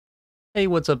Hey,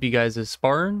 what's up you guys, it's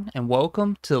Spartan, and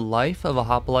welcome to Life of a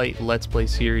Hoplite Let's Play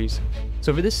series.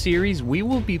 So for this series, we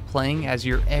will be playing as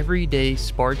your everyday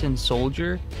Spartan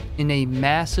soldier in a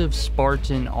massive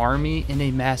Spartan army in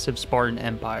a massive Spartan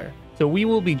empire. So we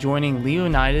will be joining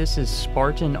Leonidas'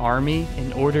 Spartan army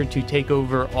in order to take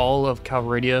over all of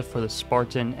Calradia for the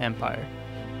Spartan Empire.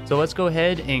 So let's go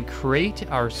ahead and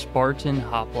create our Spartan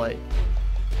Hoplite.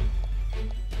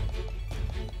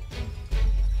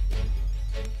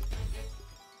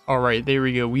 Alright, there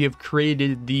we go. We have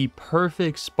created the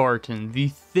perfect Spartan, the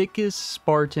thickest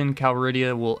Spartan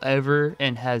Calradia will ever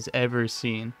and has ever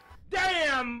seen.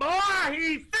 Damn, boy,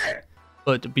 he's thick!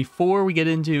 But before we get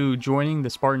into joining the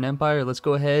Spartan Empire, let's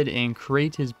go ahead and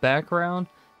create his background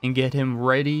and get him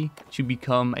ready to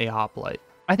become a hoplite.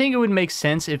 I think it would make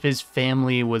sense if his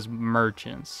family was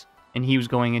merchants and he was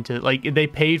going into, like, they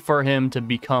paid for him to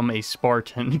become a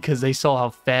Spartan because they saw how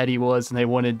fat he was and they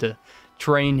wanted to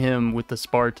train him with the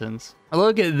Spartans.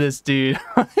 Look at this dude.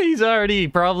 He's already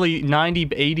probably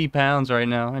 80 pounds right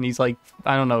now, and he's like,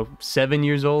 I don't know, 7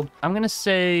 years old. I'm gonna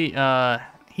say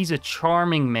he's a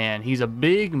charming man. He's a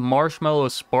big marshmallow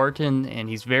Spartan, and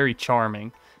he's very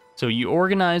charming. So you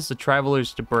organize the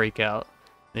travelers to break out.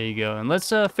 There you go. And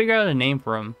let's figure out a name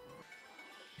for him.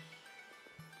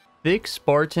 Thick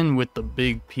Spartan with the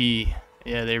big P.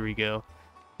 Yeah, there we go.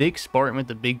 Thick Spartan with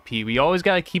the big P. We always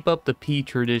got to keep up the P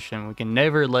tradition. We can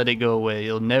never let it go away.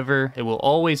 It will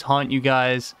always haunt you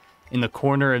guys in the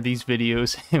corner of these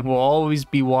videos and we'll always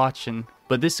be watching.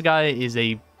 But this guy is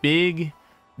a big,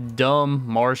 dumb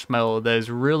marshmallow that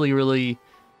is really, really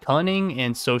cunning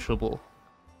and sociable.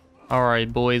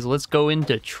 Alright, boys, let's go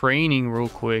into training real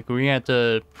quick. We're gonna have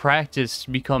to practice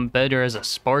to become better as a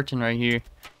Spartan right here.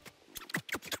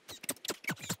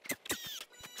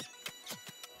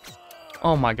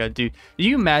 Oh my god, dude. Do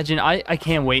you imagine? I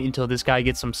can't wait until this guy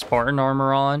gets some Spartan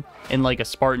armor on and like a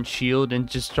Spartan shield and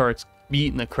just starts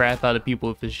beating the crap out of people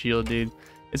with his shield, dude.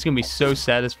 It's gonna be so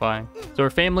satisfying. So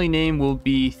our family name will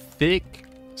be Thick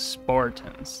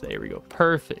Spartans. There we go.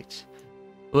 Perfect.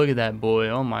 Look at that boy.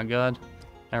 Oh my god.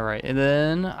 Alright, and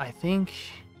then I think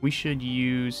we should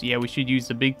use... yeah, we should use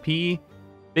the big P.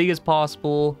 Big as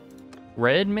possible.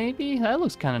 Red, maybe? That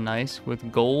looks kind of nice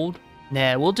with gold.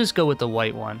 Nah, we'll just go with the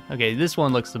white one. Okay, this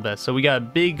one looks the best. So we got a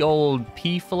big old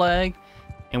P flag,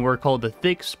 and we're called the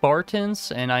Thick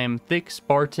Spartans, and I am Thick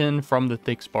Spartan from the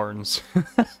Thick Spartans.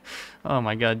 Oh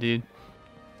my god, dude.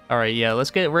 Alright, yeah,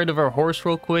 let's get rid of our horse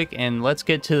real quick, and let's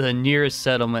get to the nearest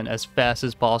settlement as fast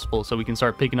as possible so we can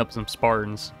start picking up some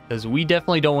Spartans. Because we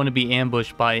definitely don't want to be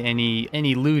ambushed by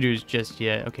any looters just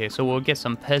yet. Okay, so we'll get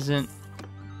some peasant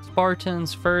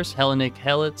Spartans first, Hellenic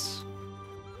Helots.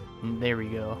 There we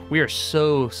go. We are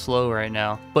so slow right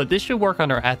now. But this should work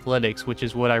on our athletics, which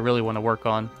is what I really want to work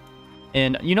on.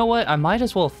 And you know what? I might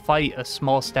as well fight a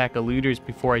small stack of looters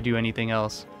before I do anything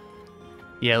else.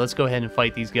 Yeah, let's go ahead and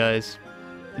fight these guys.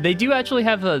 They do actually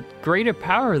have a greater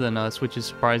power than us, which is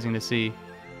surprising to see.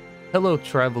 Hello,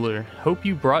 traveler. Hope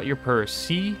you brought your purse.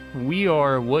 See, we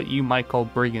are what you might call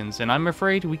brigands, and I'm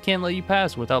afraid we can't let you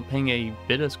pass without paying a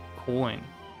bit of coin.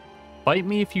 Fight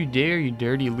me if you dare, you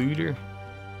dirty looter.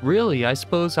 Really, I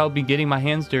suppose I'll be getting my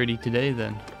hands dirty today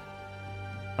then.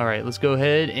 Alright, let's go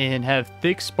ahead and have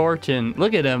Thick Spartan.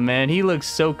 Look at him, man. He looks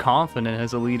so confident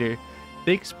as a leader.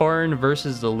 Thick Spartan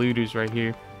versus the looters right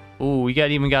here. Ooh, we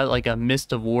even got like a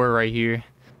mist of war right here.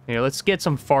 Here, let's get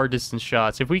some far distance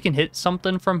shots. If we can hit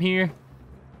something from here,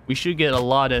 we should get a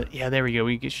lot of... yeah, there we go.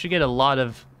 We should get a lot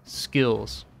of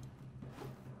skills.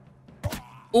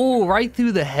 Oh, right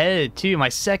through the head, too. My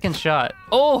second shot.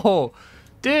 Oh,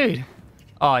 dude.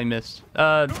 Oh, I missed.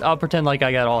 I'll pretend like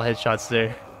I got all headshots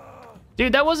there.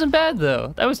 Dude, that wasn't bad,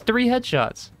 though. That was 3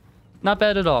 headshots. Not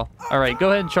bad at all. All right,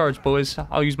 go ahead and charge, boys.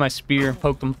 I'll use my spear and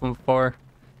poke them from afar.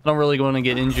 I don't really want to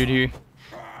get injured here.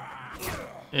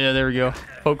 Yeah, there we go.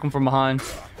 Poke them from behind.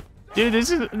 Dude,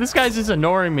 this guy's just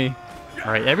ignoring me.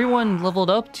 All right, everyone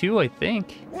leveled up, too, I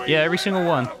think. Yeah, every single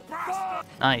one.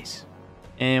 Nice.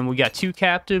 And we got 2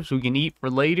 captives we can eat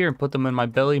for later and put them in my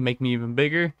belly, make me even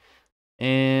bigger.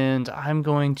 And I'm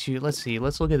going to, let's see,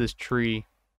 let's look at this tree.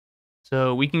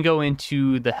 So we can go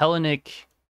into the Hellenic.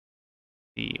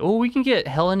 Oh, we can get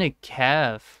Hellenic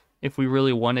Cav if we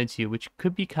really wanted to, which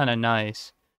could be kind of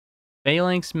nice.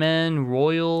 Phalanx men,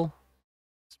 Royal,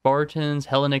 Spartans,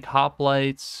 Hellenic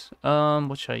Hoplites.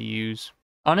 What should I use?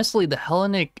 Honestly, the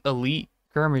Hellenic Elite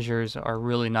skirmishers are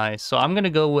really nice. So I'm going to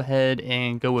go ahead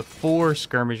and go with 4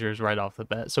 skirmishers right off the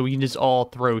bat. So we can just all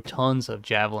throw tons of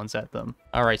javelins at them.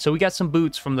 All right, so we got some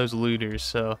boots from those looters.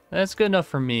 So that's good enough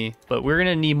for me. But we're going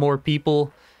to need more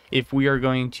people if we are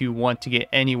going to want to get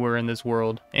anywhere in this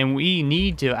world. And we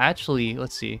need to actually,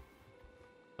 let's see.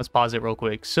 Let's pause it real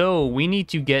quick. So we need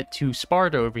to get to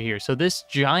Sparta over here. So this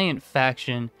giant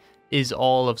faction is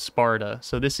all of Sparta.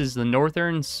 So this is the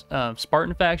northern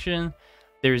Spartan faction.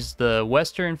 There's the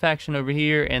western faction over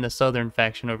here and the southern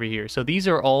faction over here. So these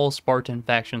are all Spartan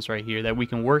factions right here that we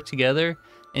can work together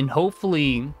and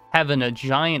hopefully having a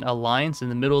giant alliance in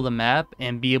the middle of the map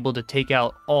and be able to take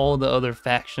out all the other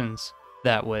factions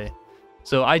that way.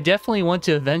 So I definitely want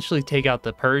to eventually take out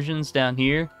the Persians down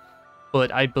here, but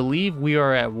I believe we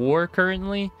are at war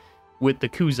currently with the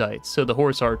Kuzites, so the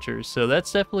horse archers. So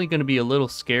that's definitely going to be a little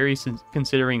scary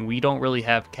considering we don't really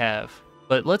have cav.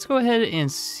 But let's go ahead and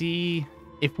see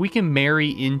if we can marry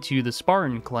into the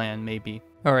Spartan clan, maybe.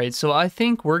 Alright, so I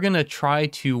think we're going to try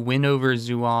to win over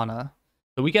Zuana.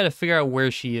 So we got to figure out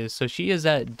where she is. So she is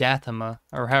at Dathema,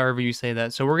 or however you say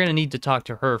that. So we're going to need to talk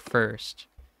to her first.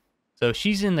 So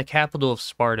she's in the capital of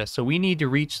Sparta. So we need to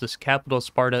reach this capital of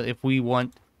Sparta if we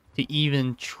want to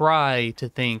even try to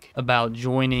think about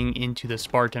joining into the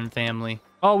Spartan family.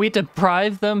 Oh, we have to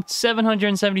bribe them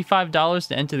 $775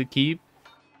 to enter the keep.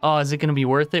 Oh, is it going to be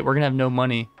worth it? We're going to have no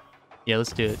money. Yeah,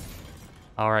 let's do it.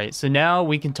 All right, so now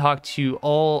we can talk to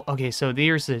all... Okay, so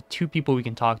there's the 2 people we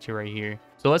can talk to right here.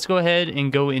 So let's go ahead and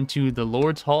go into the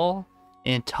Lord's Hall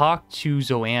and talk to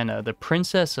Zoanna, the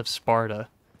Princess of Sparta.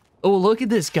 Oh, look at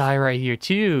this guy right here,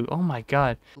 too. Oh, my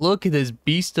God. Look at this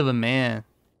beast of a man.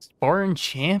 Spartan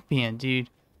champion, dude.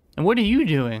 And what are you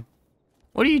doing?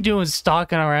 What are you doing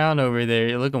stalking around over there?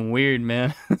 You're looking weird,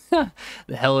 man. The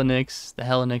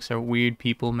Hellenics are weird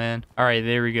people, man. All right,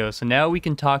 there we go. So now we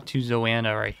can talk to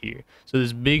Zoanna right here. So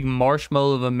this big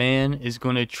marshmallow of a man is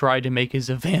going to try to make his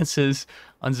advances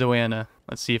on Zoanna.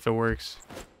 Let's see if it works.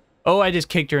 Oh, I just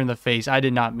kicked her in the face. I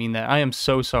did not mean that. I am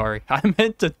so sorry. I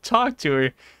meant to talk to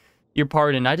her. Your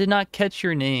pardon, I did not catch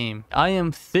your name. I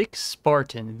am Thick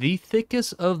Spartan, the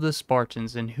thickest of the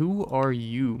Spartans. And who are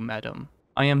you, madam?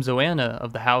 I am Zoanna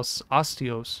of the house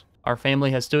Ostios. Our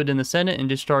family has stood in the Senate and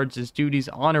discharged its duties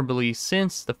honorably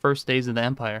since the first days of the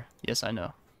Empire. Yes, I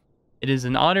know. It is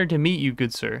an honor to meet you,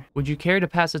 good sir. Would you care to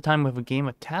pass the time with a game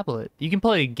of tablet? You can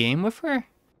play a game with her?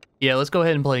 Yeah, let's go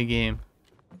ahead and play a game.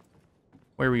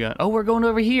 Where are we going? Oh, we're going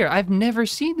over here. I've never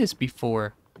seen this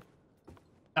before.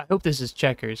 I hope this is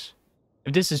checkers.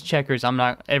 If this is checkers, I'm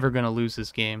not ever going to lose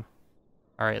this game.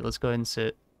 Alright, let's go ahead and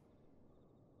sit.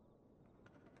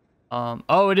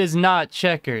 Oh, it is not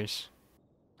checkers.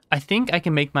 I think I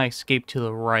can make my escape to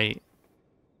the right.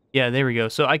 Yeah, there we go.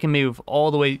 So I can move all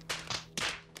the way.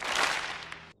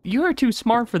 You are too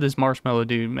smart for this marshmallow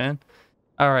dude, man.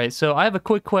 Alright, so I have a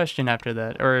quick question after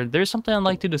that. Or there's something I'd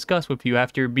like to discuss with you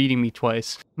after beating me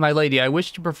twice. My lady, I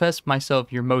wish to profess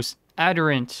myself your most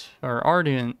ardent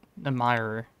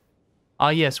admirer. Ah,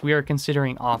 yes, we are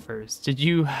considering offers. Did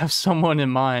you have someone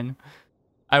in mind?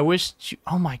 I wish to...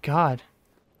 Oh my god.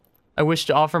 I wish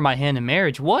to offer my hand in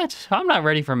marriage. What? I'm not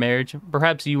ready for marriage.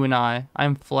 Perhaps you and I.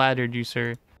 I'm flattered, you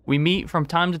sir. We meet from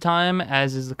time to time,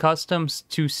 as is the custom,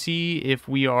 to see if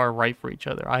we are right for each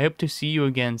other. I hope to see you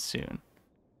again soon.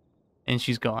 And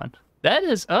she's gone. That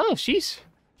is... Oh, she's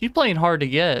playing hard to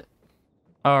get.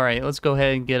 Alright, let's go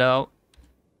ahead and get out.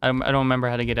 I don't remember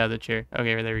how to get out of the chair.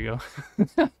 Okay, there we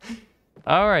go.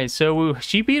 Alright, so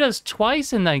she beat us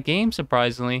twice in that game,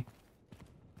 surprisingly.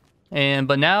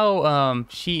 But now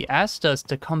she asked us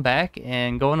to come back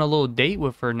and go on a little date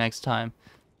with her next time.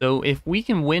 So if we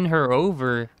can win her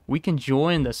over, we can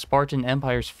join the Spartan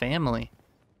Empire's family.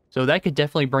 So that could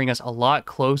definitely bring us a lot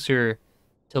closer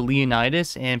to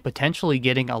Leonidas and potentially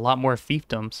getting a lot more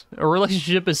fiefdoms. Our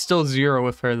relationship is still 0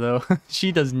 with her, though.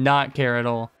 She does not care at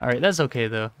all. Alright, that's okay,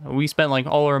 though. We spent like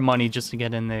all our money just to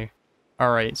get in there.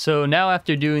 Alright, so now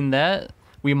after doing that,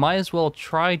 we might as well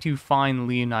try to find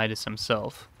Leonidas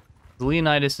himself.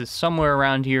 Leonidas is somewhere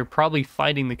around here, probably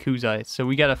fighting the Kuzites. So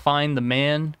we gotta find the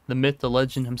man, the myth, the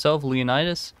legend himself,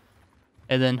 Leonidas.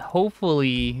 And then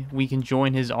hopefully we can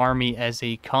join his army as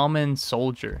a common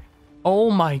soldier. Oh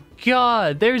my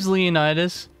god, there's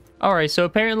Leonidas. Alright, so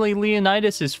apparently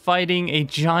Leonidas is fighting a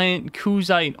giant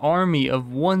Kuzite army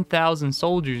of 1,000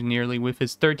 soldiers nearly with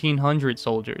his 1,300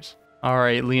 soldiers.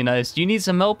 Alright, Leonidas, do you need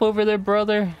some help over there,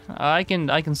 brother? I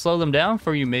can slow them down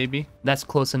for you, maybe. That's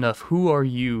close enough. Who are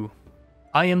you?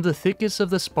 I am the thickest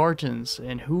of the Spartans,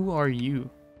 and who are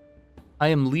you? I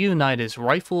am Leonidas,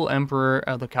 rightful emperor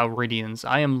of the Calradians.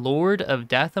 I am lord of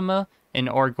Dathema and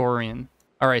Argorian.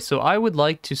 Alright, so I would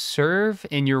like to serve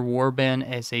in your warband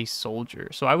as a soldier.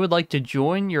 So I would like to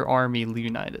join your army,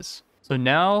 Leonidas. So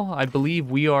now, I believe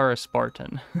we are a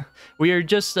Spartan. We are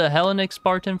just a Hellenic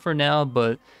Spartan for now,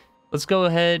 but let's go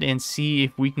ahead and see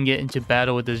if we can get into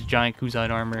battle with this giant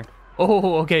Kuzite armor.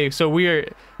 Oh, okay, so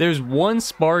there's one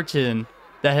Spartan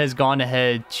that has gone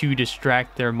ahead to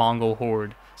distract their Mongol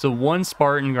horde. So one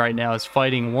Spartan right now is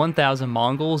fighting 1,000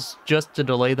 Mongols just to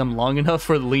delay them long enough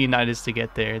for Leonidas to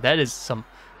get there. That is some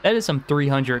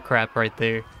 300 crap right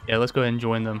there. Yeah, let's go ahead and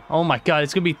join them. Oh my god,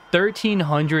 it's gonna be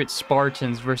 1,300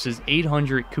 Spartans versus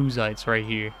 800 Kuzites right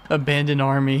here. Abandoned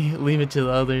army, leave it to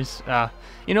the others.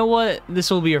 You know what?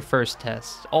 This will be our first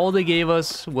test. All they gave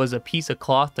us was a piece of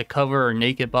cloth to cover our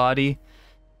naked body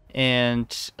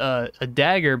and a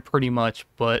dagger pretty much,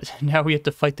 but now we have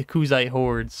to fight the Kuzite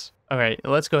hordes. Alright,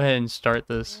 let's go ahead and start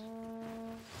this.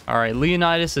 Alright,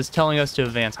 Leonidas is telling us to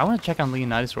advance. I want to check on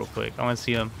Leonidas real quick. I want to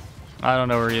see him. I don't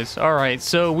know where he is. Alright,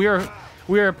 so we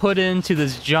are put into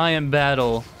this giant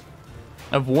battle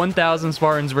of 1,000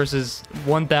 Spartans versus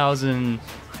 1,000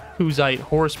 Kuzite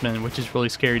horsemen, which is really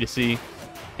scary to see.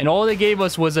 And all they gave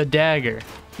us was a dagger.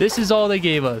 This is all they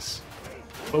gave us.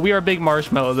 But we are a big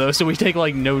marshmallow though, so we take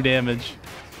like no damage.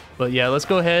 But yeah, let's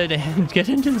go ahead and get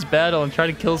into this battle and try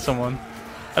to kill someone.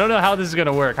 I don't know how this is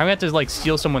gonna work. I'm gonna have to like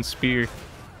steal someone's spear.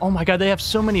 Oh my god, they have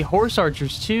so many horse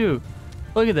archers too.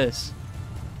 Look at this.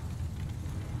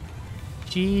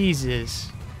 Jesus.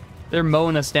 They're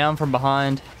mowing us down from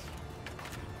behind.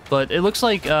 But it looks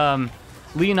like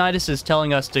Leonidas is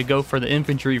telling us to go for the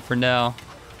infantry for now.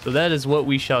 So that is what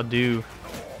we shall do.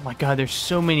 Oh my god, there's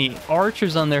so many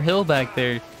archers on their hill back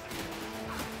there.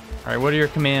 Alright, what are your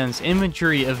commands?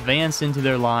 Infantry, advance into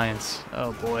their lines.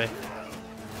 Oh boy.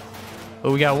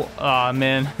 Oh, we got... Aw,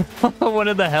 man. One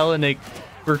of the Hellenic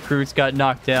recruits got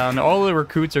knocked down. All the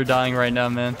recruits are dying right now,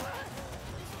 man.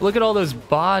 Look at all those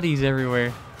bodies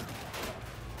everywhere.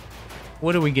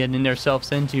 What are we getting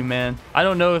ourselves into, man? I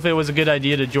don't know if it was a good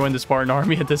idea to join the Spartan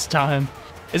army at this time.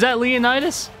 Is that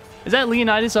Leonidas? Is that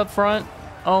Leonidas up front?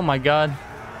 Oh my god.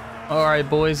 Alright,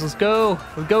 boys, let's go.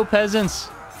 Let's go, peasants.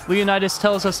 Leonidas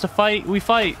tells us to fight. We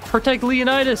fight. Protect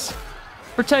Leonidas.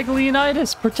 Protect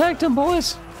Leonidas. Protect him,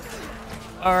 boys.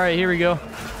 Alright, here we go.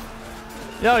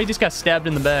 No, he just got stabbed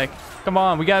in the back. Come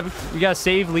on, we gotta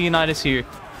save Leonidas here.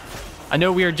 I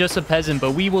know we are just a peasant,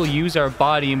 but we will use our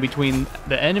body in between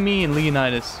the enemy and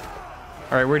Leonidas.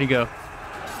 Alright, where'd he go?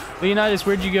 Leonidas,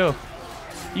 where'd you go?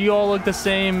 You all look the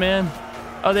same, man.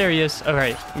 Oh, there he is.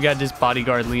 Alright, we got this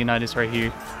bodyguard Leonidas right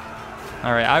here.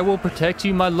 Alright, I will protect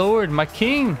you, my lord, my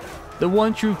king. The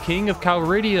one true king of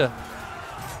Calradia.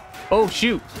 Oh,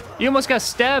 shoot. You almost got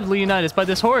stabbed, Leonidas, by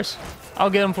this horse. I'll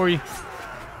get him for you.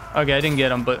 Okay, I didn't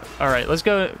get him, but alright, let's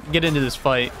go get into this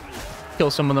fight.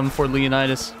 Kill some of them for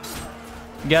Leonidas.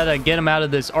 Gotta get him out of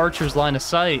this archer's line of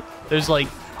sight. There's like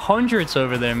hundreds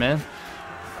over there, man.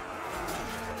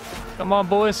 Come on,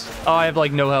 boys. Oh, I have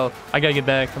like no health. I gotta get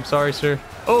back. I'm sorry, sir.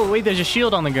 Oh, wait, there's a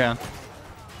shield on the ground.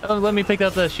 Oh, let me pick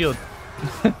up that shield.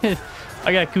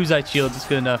 I got a Kuzite shield. It's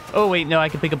good enough. Oh, wait, no, I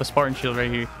can pick up a Spartan shield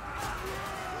right here.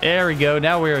 There we go.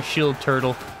 Now we're a shield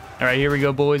turtle. All right, here we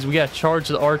go, boys. We gotta charge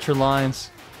the archer lines.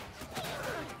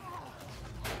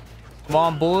 Come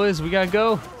on, boys. We gotta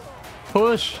go.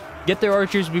 Push. Get their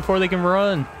archers before they can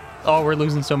run. Oh, we're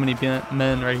losing so many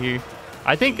men right here.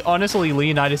 I think, honestly,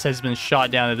 Leonidas has been shot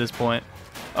down at this point.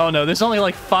 Oh, no. There's only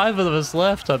like 5 of us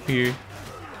left up here.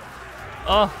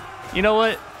 Oh, you know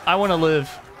what? I want to live.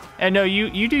 And no,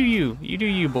 you do you. You do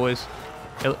you, boys.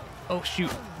 Oh,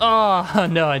 shoot. Oh,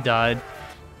 no, I died.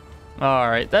 All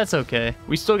right, that's okay.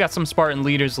 We still got some Spartan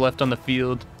leaders left on the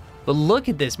field. But look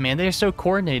at this, man. They're so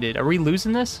coordinated. Are we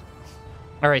losing this?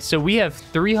 All right, so we have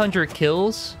 300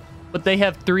 kills, but they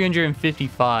have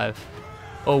 355.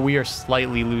 Oh, we are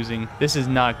slightly losing. This is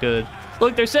not good.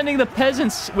 Look, they're sending the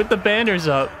peasants with the banners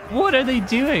up. What are they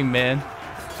doing, man?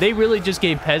 They really just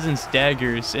gave peasants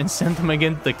daggers and sent them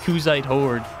against the Kuzite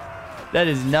horde. That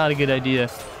is not a good idea.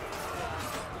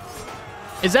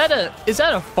 Is that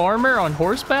a farmer on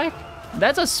horseback?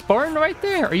 That's a Spartan right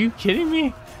there. Are you kidding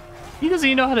me? He doesn't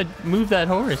even know how to move that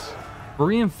horse.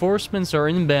 Reinforcements are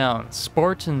inbound.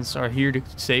 Spartans are here to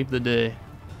save the day.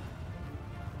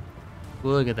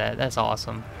 Look at that. That's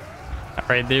awesome. All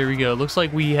right, there we go. Looks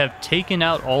like we have taken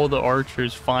out all the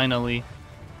archers finally.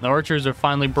 The archers are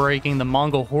finally breaking. The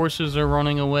Mongol horses are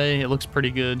running away. It looks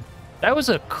pretty good. That was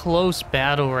a close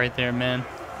battle right there, man.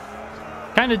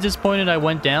 Kind of disappointed I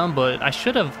went down, but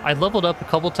I leveled up a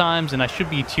couple times and I should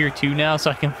be tier 2 now,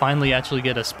 so I can finally actually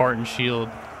get a Spartan shield.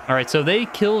 All right, so they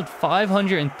killed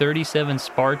 537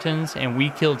 Spartans and we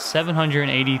killed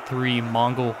 783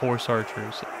 Mongol horse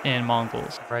archers and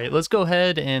Mongols. All right, let's go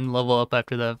ahead and level up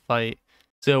after that fight.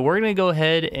 So we're going to go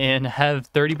ahead and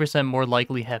have 30% more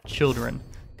likely have children,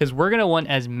 because we're going to want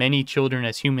as many children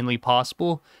as humanly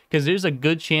possible, because there's a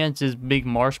good chance this big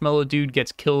marshmallow dude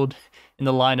gets killed in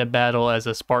the line of battle as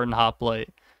a Spartan Hoplite.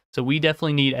 So we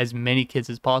definitely need as many kids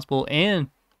as possible, and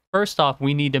First off,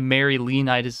 we need to marry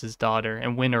Leonidas' daughter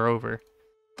and win her over.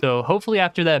 So hopefully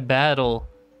after that battle,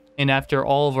 and after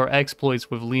all of our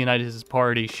exploits with Leonidas'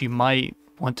 party, she might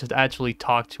want to actually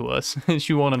talk to us.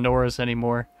 She won't ignore us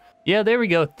anymore. Yeah, there we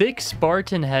go. Thick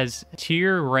Spartan has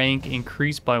tier rank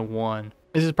increased by 1.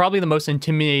 This is probably the most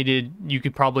intimidated you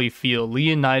could probably feel.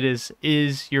 Leonidas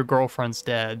is your girlfriend's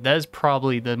dad. That is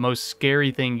probably the most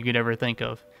scary thing you could ever think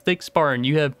of. Thick Spartan,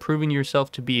 you have proven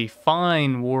yourself to be a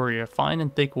fine warrior, fine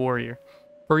and thick warrior.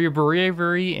 For your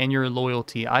bravery and your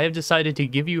loyalty, I have decided to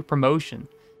give you a promotion.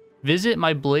 Visit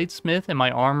my bladesmith and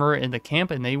my armorer in the camp,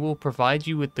 and they will provide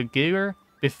you with the gear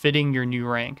befitting your new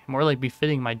rank. More like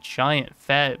befitting my giant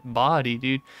fat body,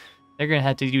 dude. They're gonna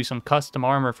have to do some custom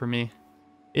armor for me.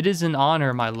 It is an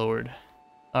honor, my lord.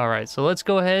 Alright, so let's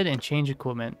go ahead and change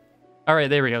equipment. Alright,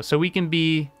 there we go. So we can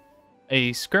be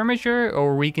a skirmisher,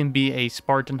 or we can be a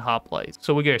Spartan Hoplite.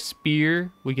 So we get a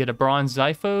spear, we get a bronze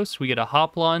Xiphos, we get a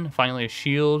Hoplon, finally a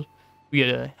shield, we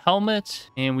get a helmet,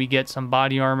 and we get some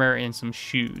body armor and some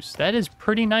shoes. That is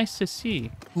pretty nice to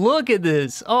see. Look at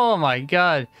this! Oh my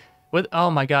god. Oh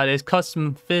my god, it's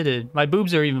custom fitted. My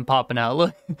boobs are even popping out.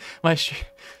 Look, my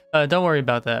don't worry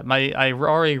about that. I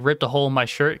already ripped a hole in my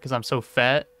shirt because I'm so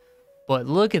fat. But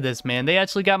look at this, man. They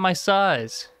actually got my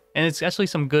size. And it's actually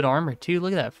some good armor too.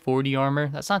 Look at that, 40 armor.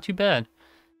 That's not too bad.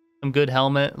 Some good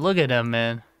helmet. Look at him,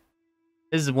 man.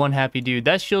 This is one happy dude.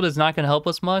 That shield is not going to help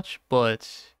us much,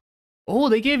 but... Oh,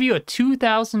 they gave you a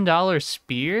 $2,000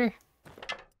 spear?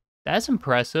 That's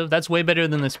impressive. That's way better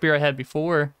than the spear I had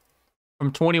before.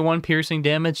 From 21 piercing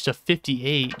damage to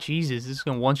 58. Jesus, this is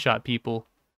going to one-shot people.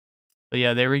 But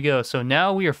yeah, there we go. So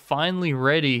now we are finally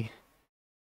ready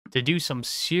to do some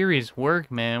serious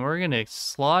work, man. We're going to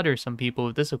slaughter some people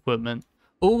with this equipment.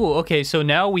 Oh, okay. So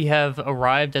now we have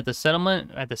arrived at the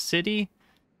settlement, at the city.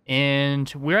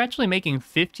 And we're actually making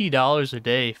 $50 a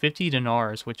day, 50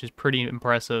 dinars, which is pretty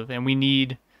impressive. And we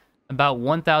need about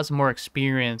 1,000 more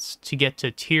experience to get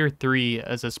to tier 3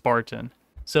 as a Spartan.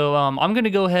 So I'm going to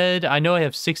go ahead. I know I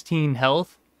have 16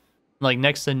 health, like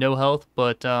next to no health,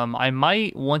 but I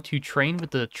might want to train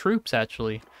with the troops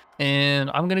actually. And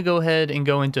I'm going to go ahead and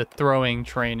go into throwing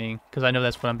training because I know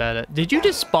that's what I'm bad at. Did you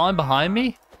just spawn behind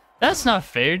me? That's not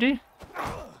fair, dude.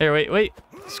 Here, wait.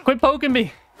 Just quit poking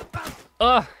me.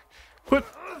 Quit.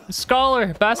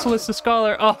 Scholar. Basilisk the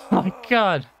Scholar. Oh my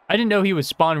god. I didn't know he would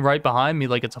spawn right behind me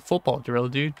like it's a football drill,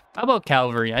 dude. How about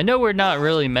cavalry? I know we're not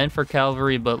really meant for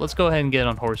cavalry, but let's go ahead and get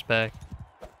on horseback.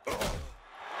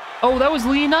 Oh, that was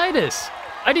Leonidas.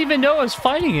 I didn't even know I was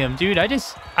fighting him, dude. I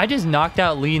just knocked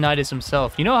out Leonidas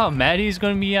himself. You know how mad he's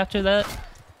going to be after that?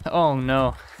 Oh,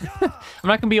 no. I'm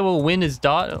not going to be able to win his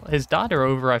daughter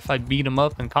over if I beat him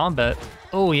up in combat.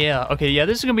 Oh, yeah. Okay, yeah,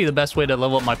 this is going to be the best way to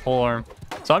level up my polearm.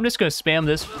 So I'm just going to spam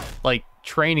this, like,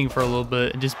 training for a little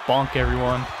bit and just bonk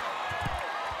everyone.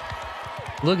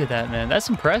 Look at that, man. That's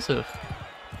impressive.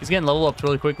 He's getting level ups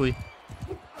really quickly.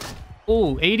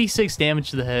 Oh, 86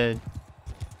 damage to the head.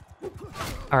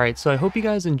 Alright, so I hope you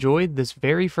guys enjoyed this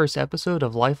very first episode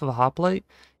of Life of a Hoplite.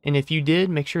 And if you did,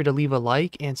 make sure to leave a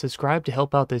like and subscribe to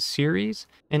help out this series.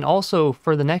 And also,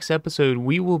 for the next episode,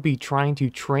 we will be trying to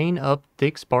train up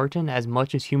Thick Spartan as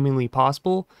much as humanly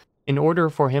possible in order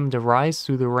for him to rise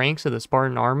through the ranks of the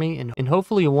Spartan Army and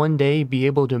hopefully one day be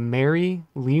able to marry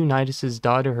Leonidas'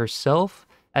 daughter herself,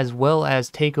 as well as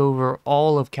take over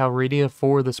all of Calradia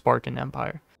for the Spartan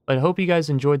Empire. But I hope you guys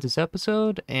enjoyed this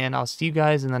episode, and I'll see you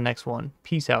guys in the next one.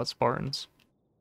 Peace out, Spartans.